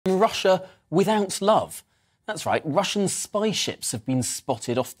Russia without love. That's right, Russian spy ships have been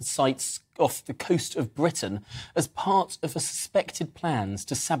spotted off the coast of Britain as part of a suspected plans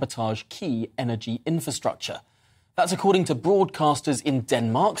to sabotage key energy infrastructure. That's according to broadcasters in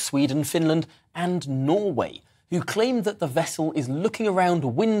Denmark, Sweden, Finland and Norway, who claim that the vessel is looking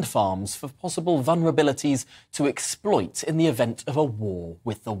around wind farms for possible vulnerabilities to exploit in the event of a war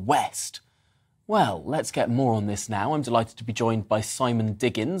with the West. Well, let's get more on this now. I'm delighted to be joined by Simon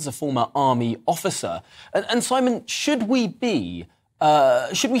Diggins, a former army officer. And Simon, should we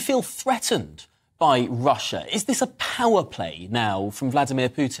feel threatened by Russia? Is this a power play now from Vladimir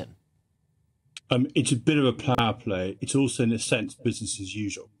Putin? It's a bit of a power play. It's also, in a sense, business as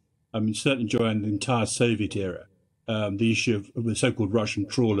usual. I mean, certainly during the entire Soviet era, the issue of the so-called Russian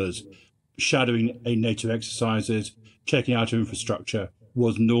trawlers shadowing NATO exercises, checking out infrastructure,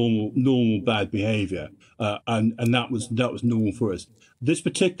 was normal bad behaviour, and that was normal for us. This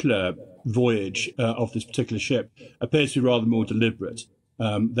particular voyage of this particular ship appears to be rather more deliberate.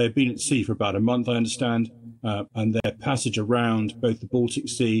 They've been at sea for about a month, I understand, and their passage around both the Baltic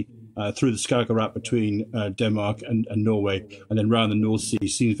Sea, through the Skagerrak between Denmark and Norway, and then round the North Sea,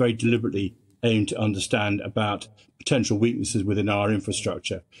 seems very deliberately aimed to understand about potential weaknesses within our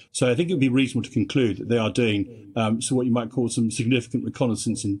infrastructure. So I think it would be reasonable to conclude that they are doing what you might call some significant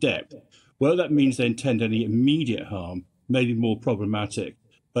reconnaissance in depth. Whether that means they intend any immediate harm may be more problematic,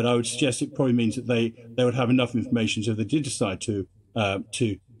 but I would suggest it probably means that they would have enough information so if they did decide to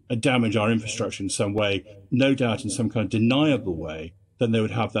damage our infrastructure in some way, no doubt in some kind of deniable way, then they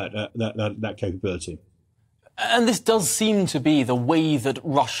would have that capability. And this does seem to be the way that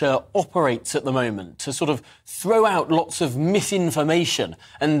Russia operates at the moment, to sort of throw out lots of misinformation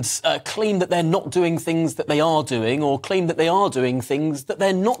and claim that they're not doing things that they are doing, or claim that they are doing things that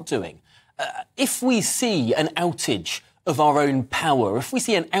they're not doing. If we see an outage of our own power, if we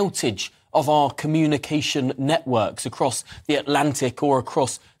see an outage of our communication networks across the Atlantic or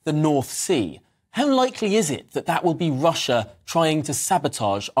across the North Sea, how likely is it that that will be Russia trying to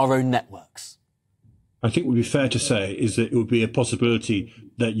sabotage our own networks? I think what would be fair to say is that it would be a possibility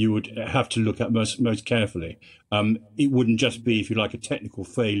that you would have to look at most carefully. It wouldn't just be, if you like, a technical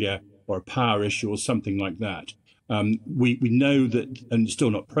failure or a power issue or something like that. We know that, and it's still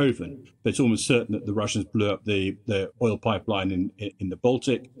not proven, but it's almost certain that the Russians blew up the oil pipeline in the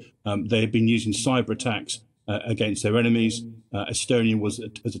Baltic. They have been using cyber attacks against their enemies. Estonia was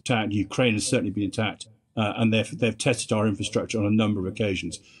attacked. Ukraine has certainly been attacked. And they've tested our infrastructure on a number of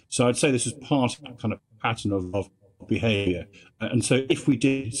occasions. So I'd say this is part of that kind of pattern of behaviour. And so if we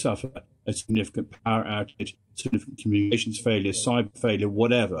did suffer a significant power outage, significant communications failure, cyber failure,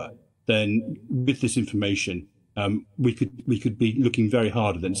 whatever, then with this information, we could be looking very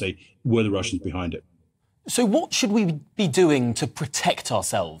hard at it and say, were the Russians behind it? So what should we be doing to protect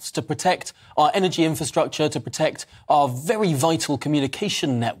ourselves, to protect our energy infrastructure, to protect our very vital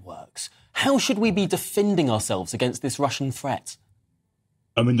communication networks? How should we be defending ourselves against this Russian threat?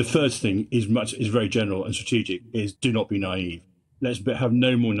 I mean, the first thing is very general and strategic, is do not be naive. Let's have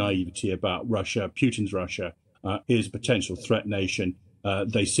no more naivety about Russia. Putin's Russia is a potential threat nation.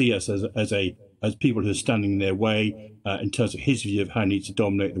 They see us as people who are standing in their way in terms of his view of how he needs to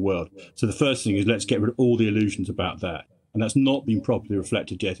dominate the world. So the first thing is let's get rid of all the illusions about that. And that's not been properly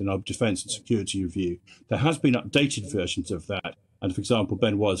reflected yet in our defence and security review. There has been updated versions of that. And, for example,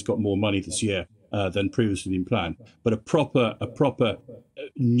 Benoit's got more money this year than previously been planned. But a proper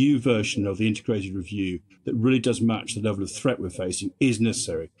new version of the integrated review that really does match the level of threat we're facing is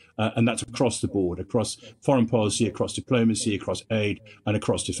necessary. And that's across the board, across foreign policy, across diplomacy, across aid and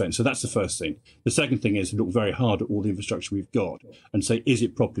across defence. So that's the first thing. The second thing is to look very hard at all the infrastructure we've got and say, is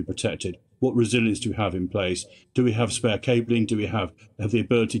it properly protected? What resilience do we have in place? Do we have spare cabling? Do we have the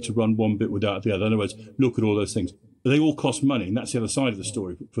ability to run one bit without the other? In other words, look at all those things. They all cost money, and that's the other side of the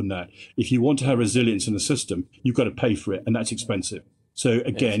story from that. If you want to have resilience in the system, you've got to pay for it, and that's expensive. So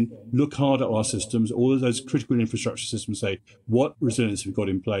again, look hard at our systems, all of those critical infrastructure systems, say, what resilience have we got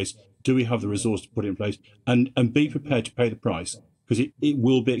in place? Do we have the resource to put it in place? And be prepared to pay the price, because it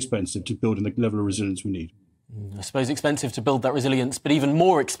will be expensive to build in the level of resilience we need. I suppose expensive to build that resilience, but even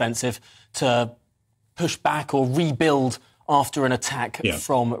more expensive to push back or rebuild after an attack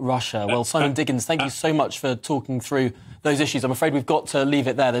from Russia. Well, Simon Diggins, thank you so much for talking through those issues. I'm afraid we've got to leave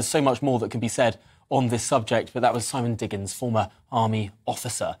it there. There's so much more that can be said on this subject, but that was Simon Diggins, former army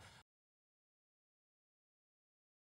officer.